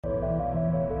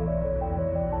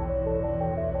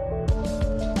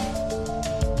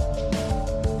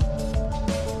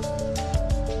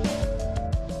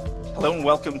Hello and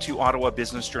welcome to Ottawa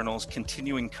Business Journal's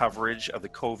continuing coverage of the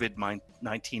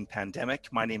COVID-19 pandemic.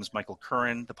 My name is Michael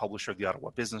Curran, the publisher of the Ottawa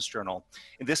Business Journal.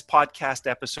 In this podcast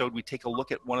episode, we take a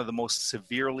look at one of the most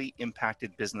severely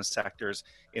impacted business sectors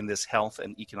in this health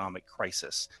and economic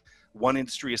crisis. One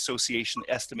industry association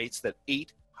estimates that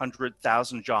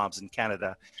 800,000 jobs in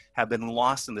Canada have been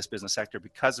lost in this business sector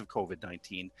because of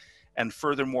COVID-19. And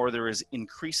furthermore, there is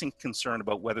increasing concern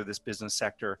about whether this business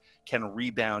sector can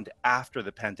rebound after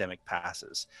the pandemic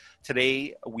passes.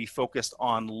 Today, we focused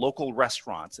on local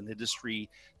restaurants, an industry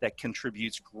that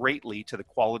contributes greatly to the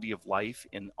quality of life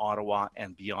in Ottawa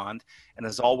and beyond. And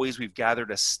as always, we've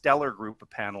gathered a stellar group of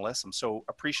panelists. I'm so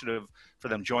appreciative for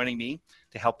them joining me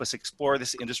to help us explore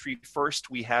this industry. First,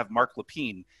 we have Marc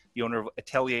Lepine, the owner of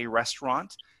Atelier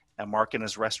Restaurant. Marc and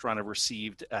his restaurant have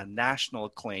received national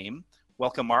acclaim.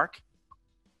 Welcome, Marc.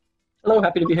 Hello,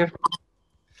 happy to be here.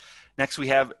 Next, we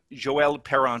have Joël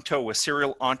Parenteau, a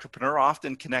serial entrepreneur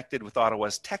often connected with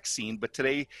Ottawa's tech scene, but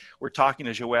today we're talking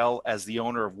to Joël as the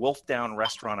owner of Wolf Down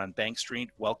Restaurant on Bank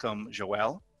Street. Welcome,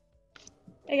 Joël.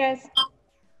 Hey, guys.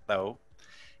 Hello.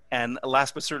 And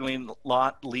last but certainly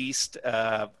not least,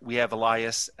 we have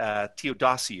Elias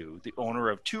Theodosiou, the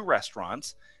owner of two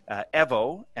restaurants,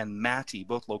 Evo and Matti,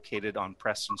 both located on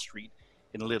Preston Street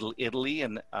in Little Italy,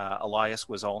 and Elias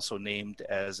was also named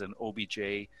as an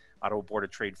OBJ, Ottawa Board of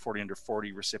Trade 40 Under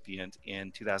 40 recipient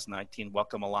in 2019.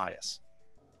 Welcome, Elias.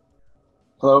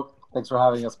 Hello, thanks for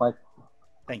having us, Mike.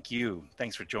 Thank you.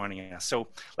 Thanks for joining us. So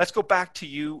let's go back to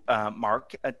you,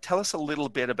 Marc. Tell us a little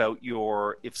bit about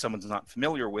if someone's not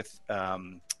familiar with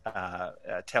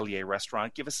Atelier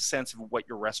Restaurant, give us a sense of what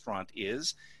your restaurant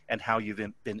is and how you've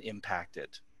been impacted.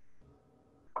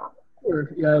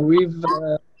 Sure. Yeah,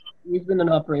 we've been in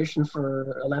operation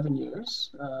for 11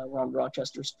 years. We're on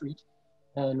Rochester Street,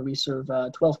 and we serve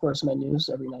 12-course menus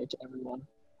every night to everyone.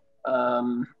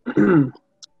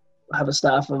 Had a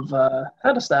staff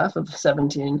of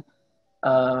 17,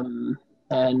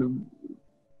 and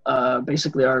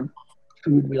basically our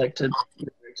food, we like to be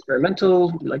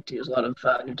experimental. We like to use a lot of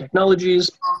new technologies.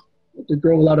 We like to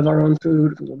grow a lot of our own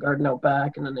food from the garden out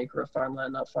back and an acre of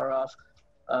farmland not far off.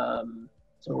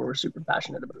 So we're super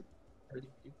passionate about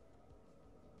everything we do.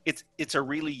 It's a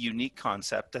really unique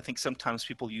concept. I think sometimes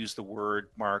people use the word,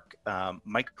 Marc,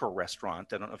 micro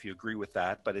restaurant. I don't know if you agree with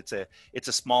that, but it's a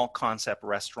small concept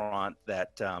restaurant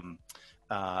that,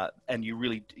 and you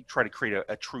really try to create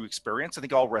a true experience. I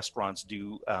think all restaurants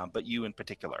do, but you in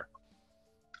particular.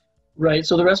 Right.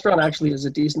 So the restaurant actually is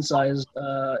a decent size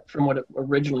from what it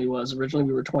originally was. Originally,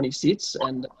 we were 20 seats,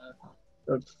 and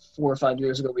about 4 or 5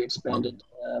 years ago, we expanded.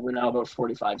 We're now about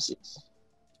 45 seats.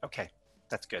 Okay,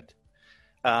 that's good.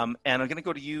 And I'm going to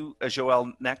go to you,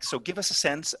 Joël, next. So give us a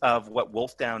sense of what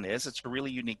Wolf Down is. It's a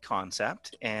really unique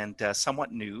concept and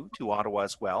somewhat new to Ottawa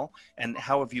as well. And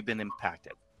how have you been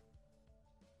impacted?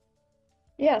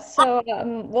 Yeah, so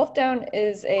Wolf Down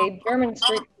is a German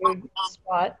street food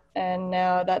spot, and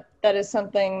now that is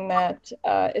something that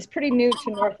is pretty new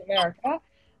to North America.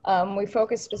 We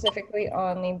focus specifically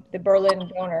on the Berlin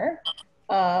Döner,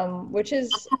 which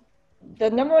is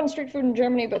the #1 street food in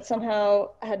Germany, but somehow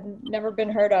had never been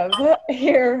heard of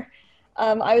here.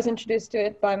 I was introduced to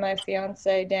it by my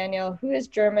fiance, Daniel, who is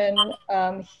German.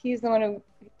 He's the one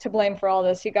to blame for all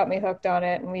this. He got me hooked on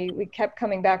it, and we kept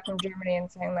coming back from Germany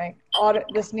and saying, like,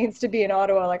 this needs to be in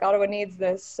Ottawa. Like, Ottawa needs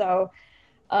this. So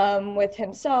with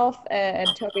himself and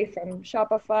Toby from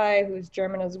Shopify, who's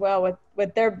German as well,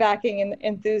 with their backing and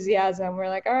enthusiasm, we're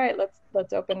like, all right,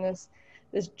 let's open this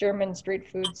German street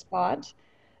food spot.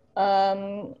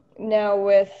 Now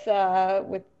with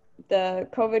the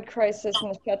COVID crisis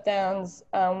and the shutdowns,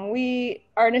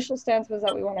 our initial stance was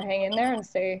that we want to hang in there and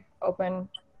stay open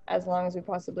as long as we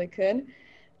possibly could.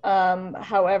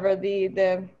 However,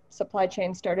 the supply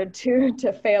chain started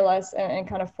to fail us and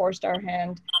kind of forced our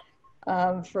hand.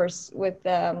 First with,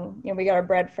 we got our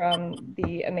bread from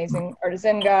the amazing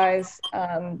artisan guys.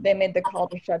 They made the call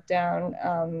to shut down.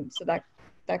 So that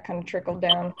kind of trickled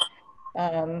down.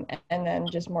 And then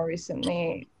just more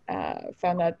recently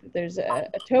found out that there's a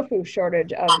tofu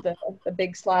shortage of the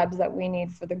big slabs that we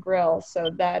need for the grill. So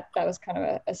that was kind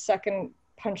of a second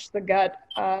punch to the gut.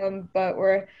 But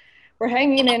we're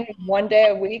hanging in one day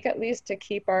a week at least to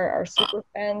keep our super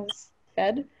fans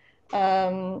fed,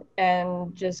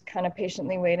 and just kind of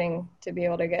patiently waiting to be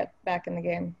able to get back in the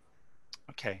game.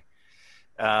 Okay.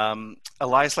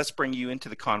 Elias, let's bring you into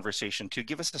the conversation to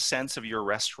give us a sense of your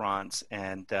restaurants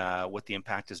and what the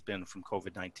impact has been from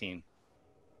COVID-19.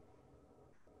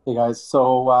 Hey guys,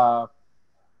 so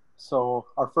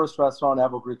our first restaurant,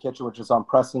 Evo Greek Kitchen, which is on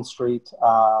Preston Street,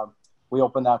 we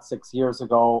opened that 6 years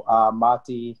ago.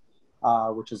 Matti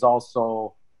which is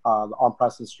also on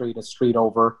Preston Street, a street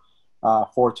over,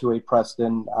 428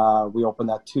 Preston. We opened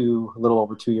that a little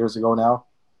over 2 years ago now.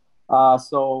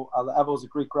 So Evo is a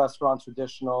Greek restaurant,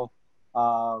 traditional.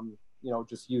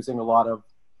 Just using a lot of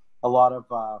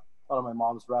my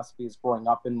mom's recipes growing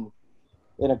up in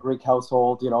a Greek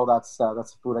household. That's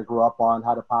the food I grew up on.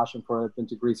 Had a passion for it. Been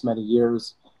to Greece many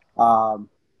years. I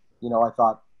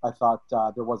thought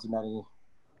there wasn't any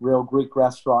real Greek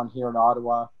restaurant here in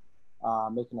Ottawa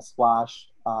making a splash,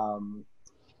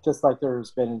 just like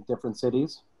there's been in different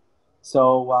cities.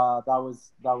 So that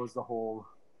was the whole.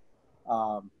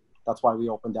 That's why we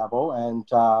opened Evo,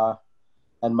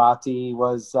 and Mati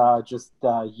was just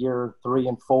year 3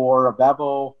 and 4 of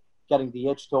Evo, getting the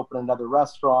itch to open another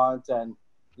restaurant, and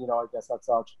I guess that's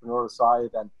the entrepreneur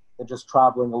side, and just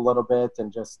traveling a little bit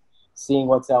and just seeing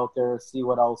what's out there, see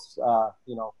what else,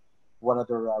 what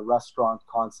other restaurant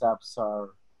concepts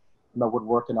would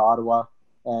work in Ottawa,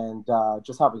 and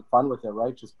just having fun with it,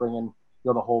 right? Just bringing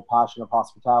the whole passion of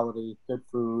hospitality, good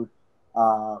food,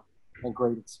 and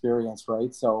great experience,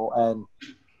 right? So, and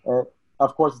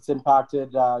of course, it's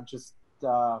impacted.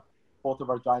 Both of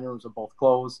our dining rooms are both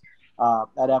closed.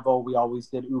 At Evo, we always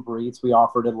did Uber Eats. We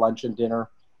offered a lunch and dinner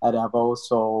at Evo.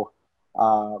 So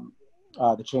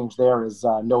the change there is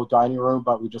no dining room,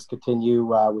 but we just continue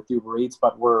with Uber Eats.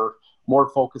 But we're more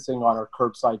focusing on our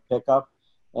curbside pickup,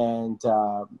 and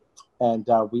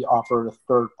we offer a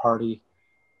third-party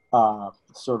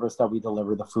service that we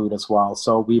deliver the food as well.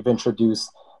 So we've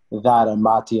introduced that at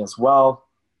Mati as well.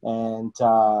 And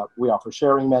we offer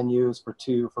sharing menus for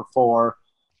 2, for 4.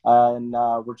 And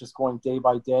we're just going day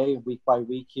by day, week by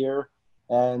week here.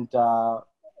 And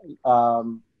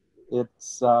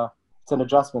it's an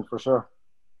adjustment for sure.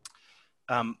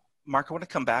 Mark, I want to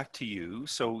come back to you.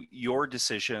 So your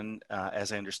decision,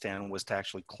 as I understand, was to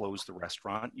actually close the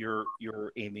restaurant. You're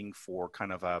aiming for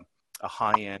kind of a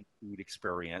high-end food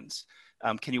experience.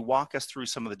 Can you walk us through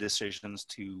some of the decisions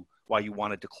to why you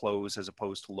wanted to close as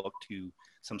opposed to look to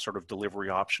some sort of delivery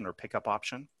option or pickup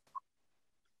option?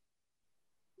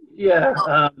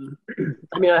 Yeah,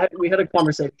 we had a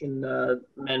conversation,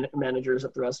 managers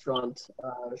at the restaurant,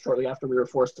 shortly after we were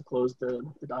forced to close the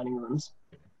dining rooms.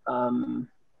 And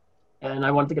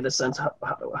I wanted to get a sense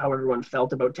how everyone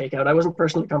felt about takeout. I wasn't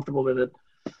personally comfortable with it.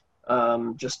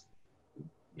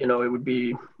 It would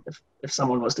be, if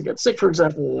someone was to get sick, for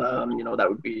example, that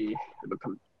would be,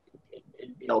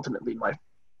 it'd be ultimately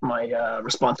my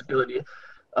responsibility.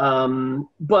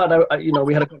 But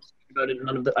we had a conversation about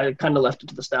it. I kind of left it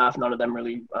to the staff. None of them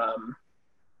really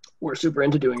were super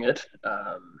into doing it,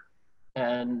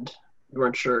 and we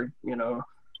weren't sure,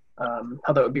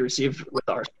 how that would be received with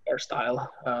our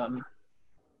style.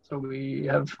 So we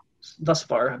have thus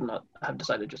far have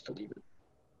decided just to leave it.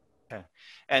 Okay.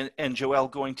 And Joelle,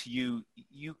 going to you,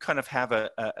 you kind of have an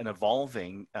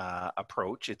evolving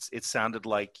approach. It sounded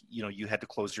like, you had to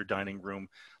close your dining room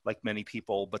like many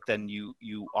people, but then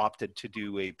you opted to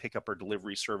do a pickup or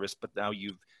delivery service, but now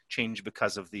you've changed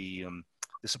because of the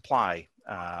supply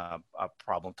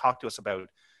problem. Talk to us about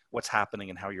what's happening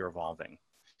and how you're evolving.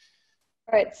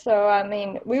 All right.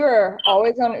 So, we were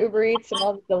always on Uber Eats and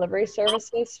all the delivery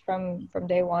services from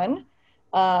day one.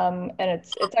 And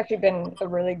it's actually been a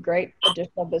really great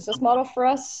additional business model for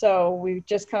us. So we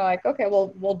just kind of like, okay,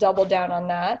 we'll double down on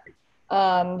that.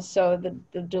 So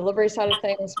the delivery side of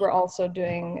things, we're also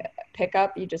doing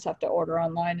pickup. You just have to order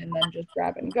online and then just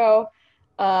grab and go.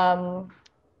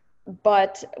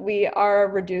 But we are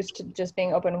reduced to just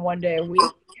being open 1 day a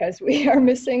week because we are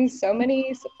missing so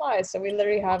many supplies. So we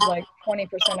literally have like 20%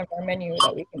 of our menu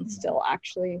that we can still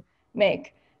actually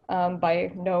make.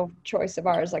 By no choice of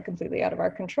ours, like completely out of our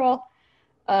control.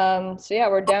 So yeah,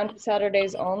 we're down to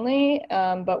Saturdays only,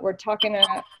 but we're talking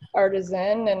to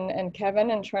Artisan and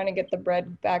Kevin and trying to get the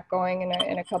bread back going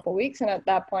in a couple weeks. And at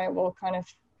that point, we'll kind of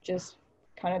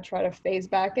try to phase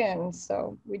back in.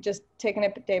 So we just taking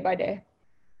it day by day.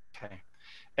 Okay.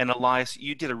 And Elias,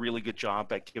 you did a really good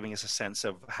job at giving us a sense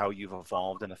of how you've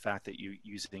evolved and the fact that you're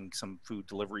using some food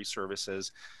delivery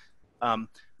services.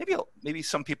 Maybe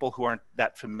some people who aren't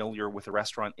that familiar with the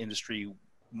restaurant industry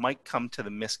might come to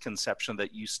the misconception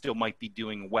that you still might be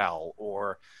doing well,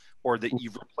 or that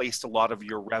you've replaced a lot of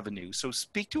your revenue. So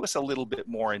speak to us a little bit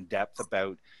more in depth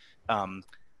about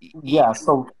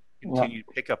continued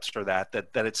pickups for that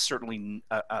it's certainly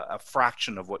a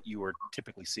fraction of what you were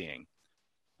typically seeing.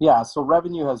 Yeah, so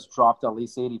revenue has dropped at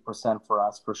least 80% for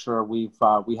us for sure. We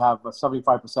have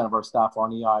 75% of our staff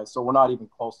on EI, so we're not even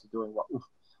close to doing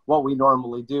what we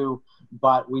normally do,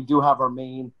 but we do have our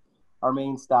main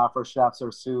staff, our chefs,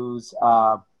 our sous,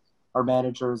 our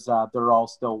managers. They're all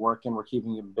still working. We're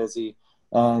keeping them busy.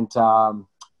 And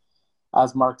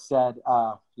as Mark said,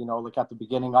 like at the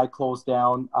beginning, I closed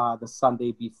down the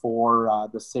Sunday before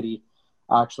the city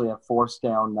actually had forced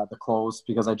down the close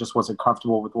because I just wasn't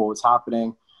comfortable with what was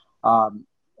happening.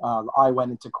 I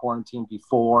went into quarantine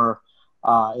before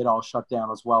it all shut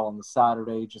down as well on the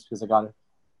Saturday, just because I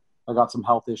got some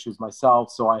health issues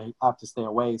myself, so I have to stay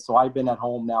away. So I've been at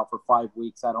home now for 5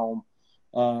 weeks at home,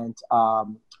 and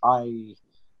I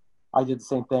did the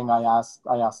same thing. I asked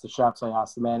the chefs, I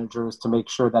asked the managers to make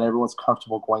sure that everyone's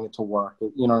comfortable going into work.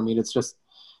 You know what I mean? It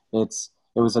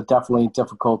was a definitely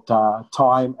difficult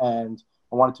time, and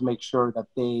I wanted to make sure that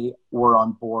they were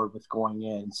on board with going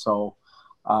in. So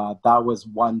that was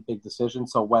one big decision.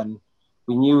 So when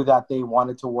we knew that they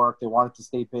wanted to work, they wanted to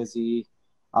stay busy,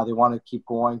 they wanted to keep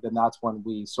going, then that's when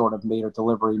we sort of made our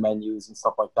delivery menus and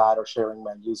stuff like that, or sharing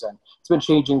menus. And it's been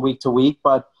changing week to week,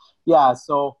 but yeah,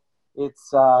 so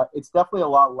it's definitely a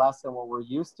lot less than what we're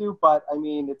used to. But I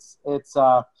mean,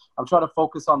 I'm trying to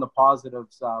focus on the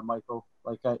positives, Michael.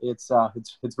 Like it's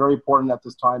very important at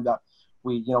this time that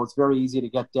it's very easy to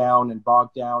get down and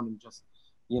bogged down and just,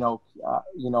 I know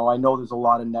there's a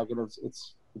lot of negatives.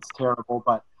 It's terrible,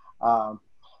 but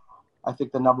I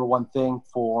think the number one thing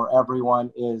for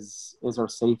everyone is our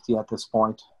safety at this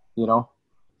point,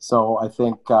 So I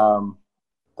think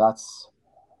that's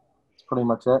pretty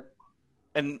much it.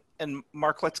 And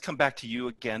Mark, let's come back to you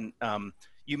again.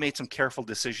 You made some careful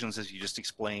decisions, as you just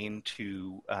explained,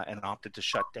 and opted to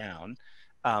shut down.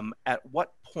 At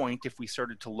what point, if we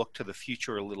started to look to the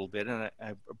future a little bit, and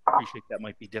I appreciate that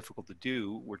might be difficult to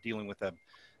do, we're dealing with a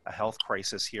health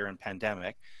crisis here and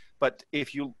pandemic, but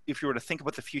if you were to think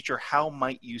about the future, how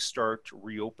might you start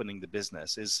reopening the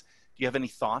business? Do you have any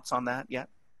thoughts on that yet?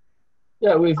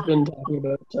 Yeah, we've been talking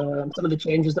about some of the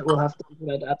changes that we'll have to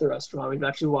implement at the restaurant. We've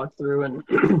actually walked through and,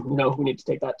 we need to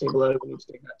take that table out, we need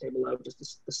to take that table out.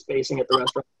 Just the spacing at the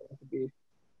restaurant has to be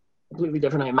completely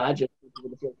different, I imagine, for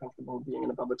people to feel comfortable being in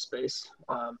a public space.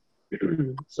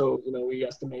 So, we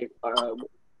estimate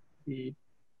the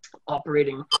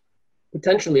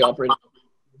potentially operating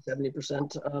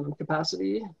 70%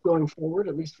 capacity going forward,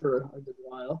 at least for a good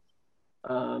while.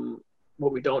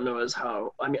 What we don't know is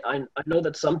how. I mean, I know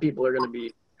that some people are going to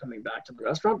be coming back to the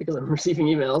restaurant because I'm receiving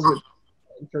emails with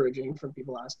encouraging from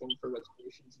people asking for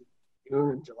reservations in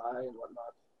June and July and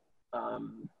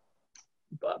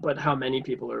whatnot. But how many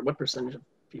people, or what percentage of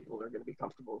people are going to be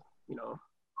comfortable, in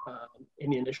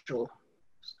the initial,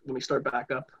 when we start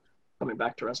back up, coming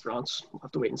back to restaurants? We'll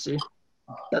have to wait and see.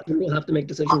 That we'll have to make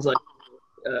decisions like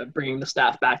bringing the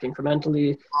staff back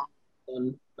incrementally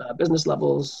on business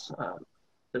levels.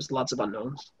 There's lots of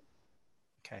unknowns.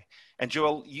 Okay. And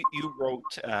Joel, you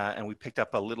wrote, and we picked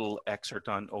up a little excerpt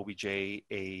on OBJ,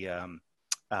 a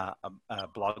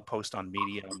blog post on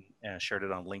Medium, shared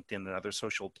it on LinkedIn and other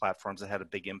social platforms that had a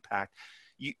big impact.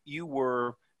 You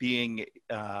were being,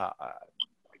 I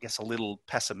guess, a little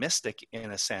pessimistic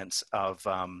in a sense of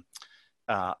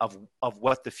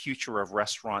what the future of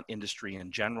restaurant industry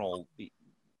in general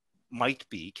might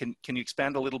be. Can you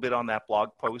expand a little bit on that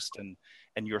blog post and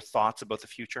your thoughts about the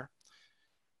future?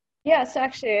 Yes,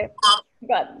 actually,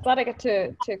 but glad I get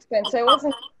to explain. So it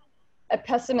wasn't a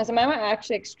pessimism. I'm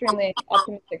actually extremely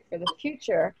optimistic for the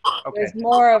future. Okay. There's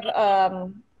more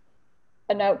of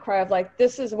an outcry of like,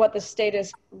 this is what the state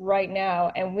is right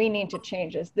now, and we need to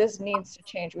change this. This needs to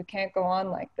change. We can't go on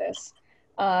like this.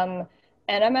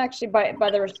 And I'm actually,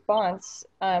 by the response,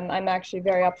 I'm actually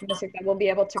very optimistic that we'll be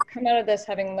able to come out of this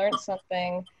having learned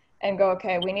something and go,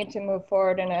 okay, we need to move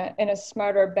forward in a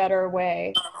smarter, better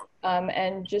way,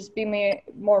 and just be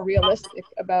more realistic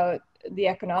about the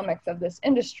economics of this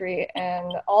industry.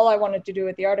 And all I wanted to do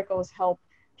with the article is help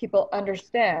people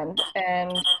understand.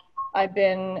 And I've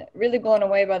been really blown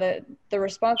away by the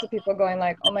response of people going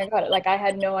like, oh my God, like I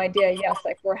had no idea. Yes,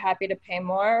 like we're happy to pay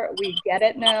more. We get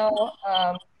it now.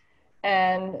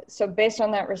 And so based on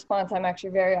that response, I'm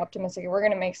actually very optimistic. We're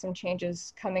going to make some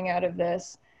changes coming out of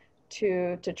this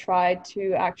to try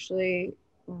to actually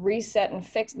reset and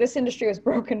fix. This industry was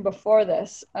broken before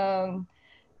this, or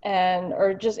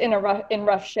just in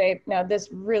rough shape. Now this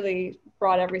really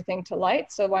brought everything to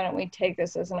light. So why don't we take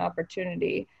this as an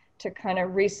opportunity to kind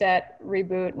of reset,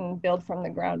 reboot, and build from the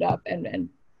ground up and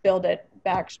build it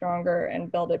back stronger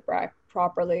and build it back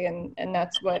properly. And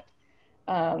that's what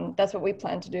we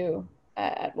plan to do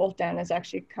at Wolf Den, is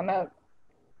actually come out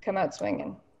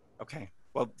swinging. Okay.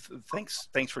 Well, thanks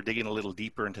for digging a little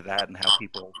deeper into that and how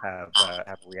people have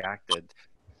reacted.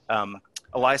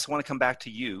 Elias, I want to come back to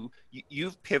you.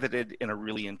 You've pivoted in a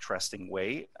really interesting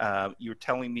way. You were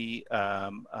telling me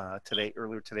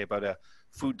earlier today about a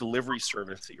food delivery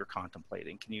service that you're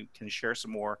contemplating. Can you share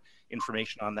some more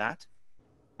information on that?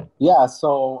 Yeah,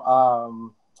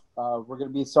 so we're going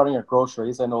to be starting at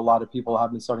groceries. I know a lot of people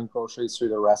have been starting groceries through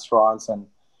their restaurants and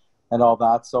all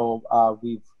that. So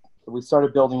we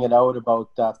started building it out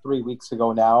about 3 weeks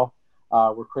ago now.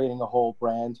 We're creating a whole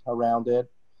brand around it.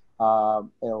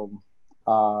 You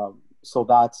know, so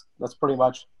that's pretty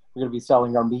much, we're going to be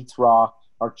selling our meats raw,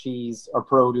 our cheese, our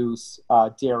produce,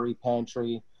 dairy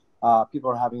pantry. People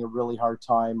are having a really hard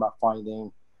time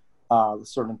finding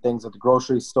certain things at the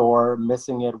grocery store,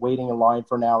 missing it, waiting in line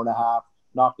for an hour and a half,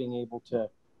 not being able to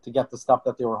get the stuff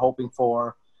that they were hoping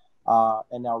for.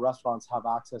 And now restaurants have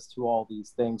access to all these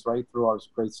things right through our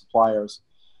great suppliers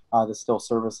that still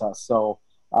service us. So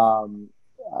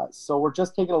we're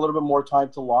just taking a little bit more time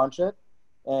to launch it,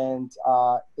 and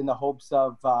in the hopes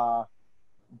of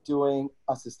doing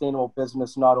a sustainable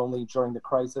business not only during the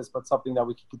crisis, but something that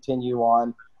we can continue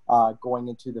on going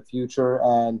into the future,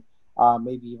 and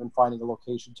maybe even finding a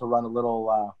location to run a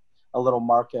little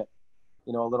market,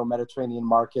 you know, a little Mediterranean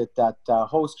market that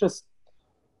hosts just,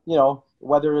 you know,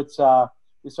 whether it's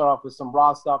we start off with some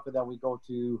raw stuff and then we go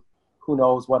to who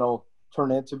knows what it'll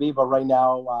turn into be. But right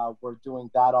now we're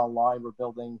doing that online. We're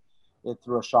building it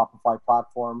through a Shopify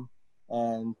platform,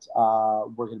 and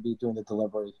we're going to be doing the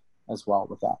delivery as well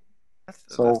with that.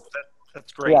 So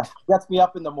that's great. Yeah, gets me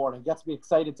up in the morning, gets me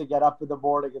excited to get up in the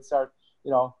morning and start,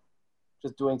 you know,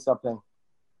 just doing something.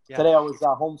 Yeah. Today I was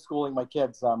homeschooling my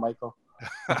kids, Michael.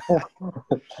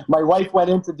 My wife went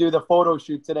in to do the photo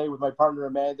shoot today with my partner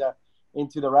Amanda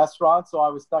into the restaurant, so I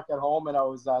was stuck at home and I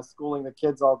was schooling the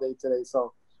kids all day today.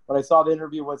 So when I saw the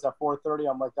interview was at 4:30,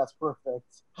 I'm like, that's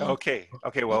perfect. Okay.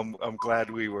 Well, I'm glad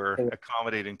we were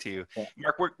accommodating to you. Yeah.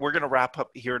 Mark, we're going to wrap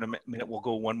up here in a minute. We'll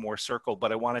go one more circle,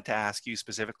 but I wanted to ask you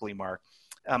specifically, Mark,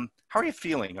 how are you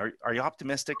feeling? Are you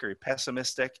optimistic? Are you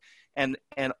pessimistic? And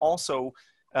also,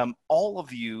 all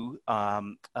of you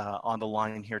on the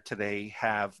line here today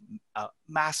have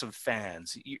massive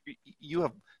fans. You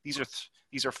have these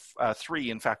are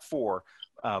three, in fact, four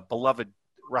beloved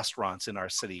restaurants in our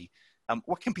city.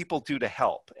 What can people do to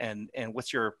help? And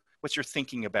what's your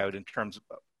thinking about in terms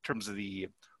of the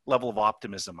level of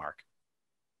optimism, Mark?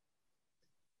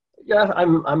 Yeah,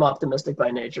 I'm optimistic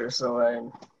by nature, so I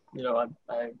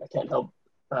can't help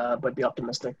but be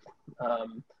optimistic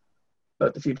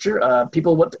about the future.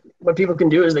 What people can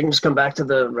do is they can just come back to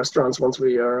the restaurants once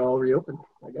we are all reopened.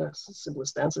 I guess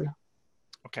simplest answer.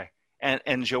 Okay.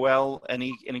 And Joelle,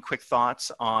 any quick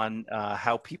thoughts on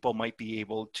how people might be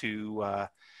able to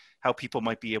help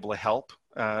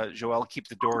Joelle keep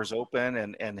the doors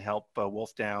open and help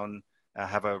Wolfdown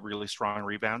have a really strong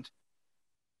rebound?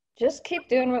 Just keep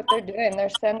doing what they're doing. They're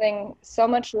sending so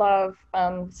much love.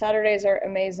 Saturdays are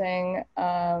amazing.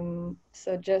 And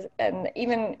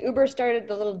even Uber started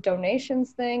the little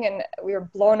donations thing, and we were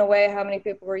blown away how many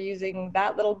people were using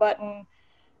that little button.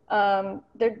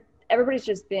 Everybody's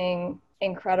just being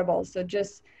incredible. So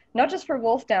just not just for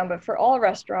Wolfdown, but for all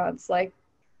restaurants, like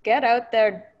get out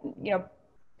there,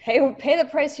 pay the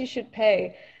price you should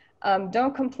pay.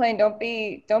 Don't complain. Don't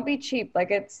be cheap.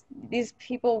 Like these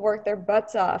people work their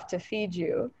butts off to feed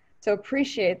you. So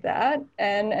appreciate that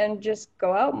and just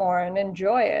go out more and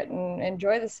enjoy it and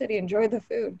enjoy the city, enjoy the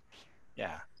food.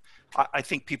 Yeah. I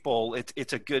think people,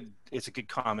 it's a good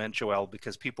comment, Joelle,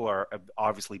 because people are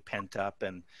obviously pent up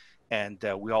and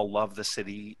we all love the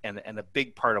city, and a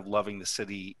big part of loving the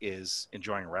city is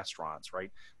enjoying restaurants, right?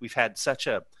 We've had such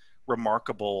a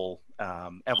remarkable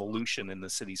evolution in the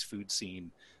city's food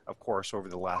scene, of course, over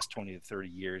the last 20 to 30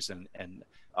 years, and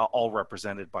all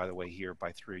represented, by the way, here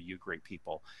by three of you great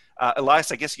people.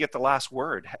 Elias, I guess you get the last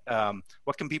word.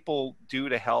 What can people do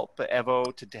to help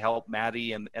Evo, to help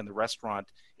Maddie and the restaurant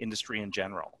industry in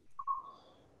general?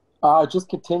 Just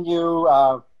continue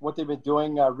what they've been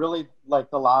doing. Really, like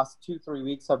the last 2-3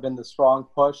 weeks have been the strong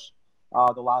push.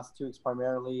 The last 2 weeks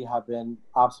primarily have been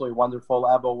absolutely wonderful.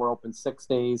 Evo, we're open 6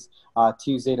 days,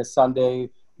 Tuesday to Sunday.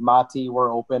 Mati,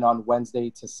 we're open on Wednesday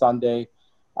to Sunday.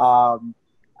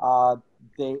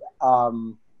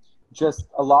 Just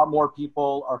a lot more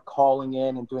people are calling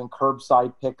in and doing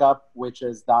curbside pickup, which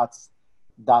is that's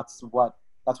what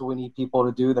we need people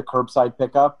to do, the curbside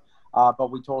pickup.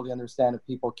 But we totally understand if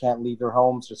people can't leave their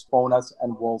homes, just phone us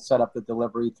and we'll set up the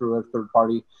delivery through a third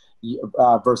party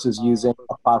versus using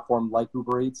a platform like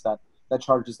Uber Eats that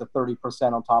charges the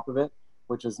 30% on top of it,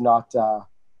 which is not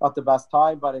the best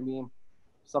time. But I mean,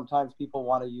 sometimes people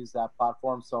want to use that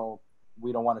platform, so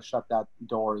we don't want to shut that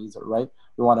door either, right?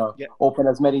 We want to open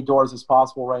as many doors as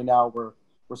possible. Right now, we're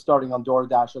starting on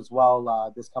DoorDash as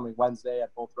well this coming Wednesday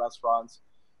at both restaurants.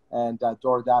 And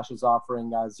DoorDash is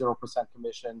offering 0%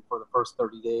 commission for the first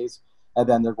 30 days, and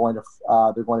then they're going to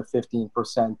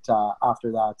 15%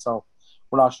 after that. So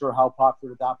we're not sure how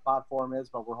popular that platform is,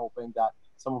 but we're hoping that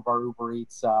some of our Uber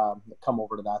Eats come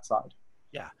over to that side.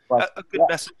 Yeah, but, a good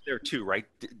message there too, right?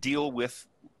 Deal with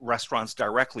restaurants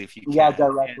directly if you can. Yeah,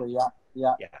 directly.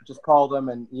 Yeah. Just call them,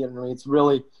 and it's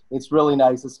really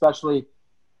nice, especially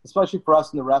for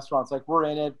us in the restaurants. Like, we're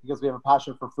in it because we have a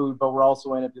passion for food, but we're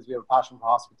also in it because we have a passion for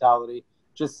hospitality.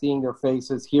 Just seeing their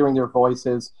faces, hearing their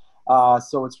voices.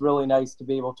 So it's really nice to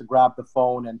be able to grab the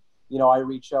phone and, I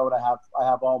reach out. I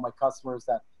have all my customers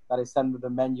that I send them the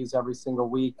menus every single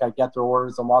week. I get their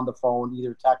orders. I'm on the phone,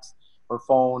 either text or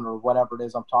phone or whatever it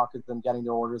is. I'm talking to them, getting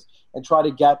their orders, and try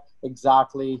to get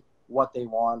exactly what they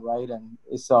want, right? And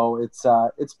so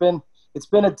it's been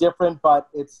a different, but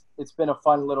it's been a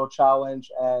fun little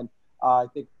challenge, and I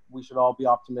think we should all be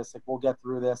optimistic. We'll get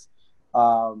through this.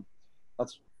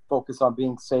 Let's focus on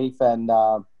being safe, and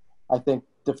I think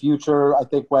the future. I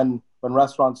think when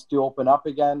restaurants do open up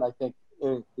again, I think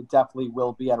it definitely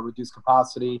will be at a reduced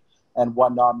capacity and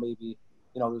whatnot. Maybe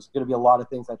there's going to be a lot of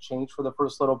things that change for the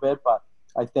first little bit, but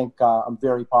I think I'm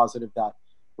very positive that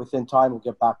within time we'll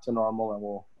get back to normal and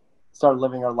we'll start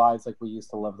living our lives like we used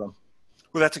to live them.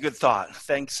 Well, that's a good thought.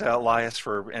 Thanks, Elias,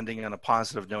 for ending on a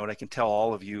positive note. I can tell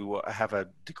all of you have a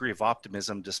degree of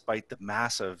optimism despite the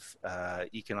massive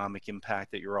economic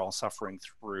impact that you're all suffering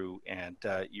through, and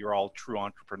you're all true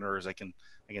entrepreneurs. I can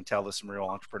tell there's some real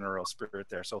entrepreneurial spirit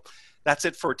there. So that's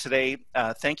it for today.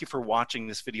 Thank you for watching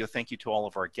this video. Thank you to all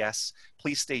of our guests.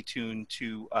 Please stay tuned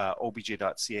to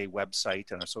obj.ca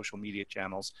website and our social media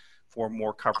channels for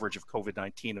more coverage of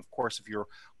COVID-19. Of course, if you're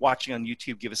watching on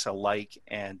YouTube, give us a like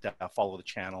and follow the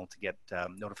channel to get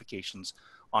notifications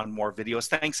on more videos.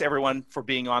 Thanks, everyone, for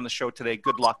being on the show today.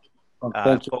 Good luck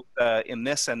both in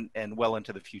this and well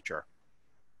into the future.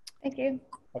 Thank you.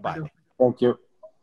 Bye-bye. Thank you.